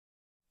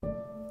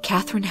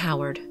Catherine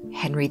Howard,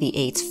 Henry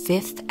VIII's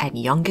fifth and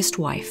youngest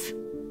wife,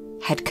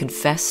 had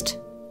confessed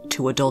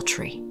to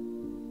adultery.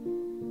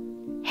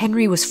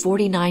 Henry was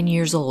 49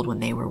 years old when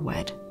they were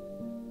wed.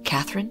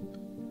 Catherine,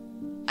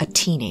 a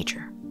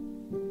teenager.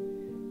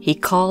 He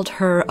called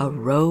her a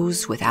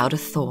rose without a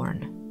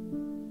thorn.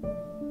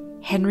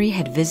 Henry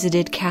had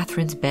visited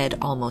Catherine's bed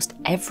almost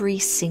every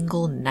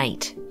single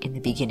night in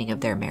the beginning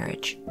of their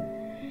marriage.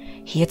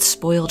 He had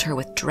spoiled her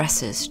with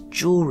dresses,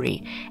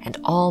 jewelry, and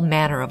all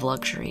manner of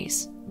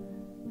luxuries.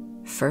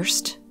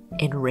 First,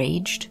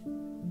 enraged.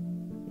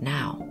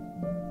 Now,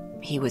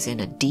 he was in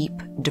a deep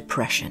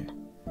depression.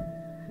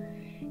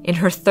 In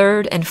her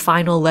third and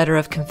final letter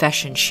of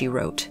confession, she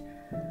wrote,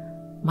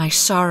 "My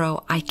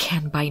sorrow I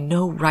can by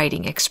no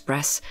writing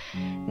express.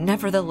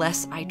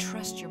 Nevertheless, I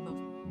trust your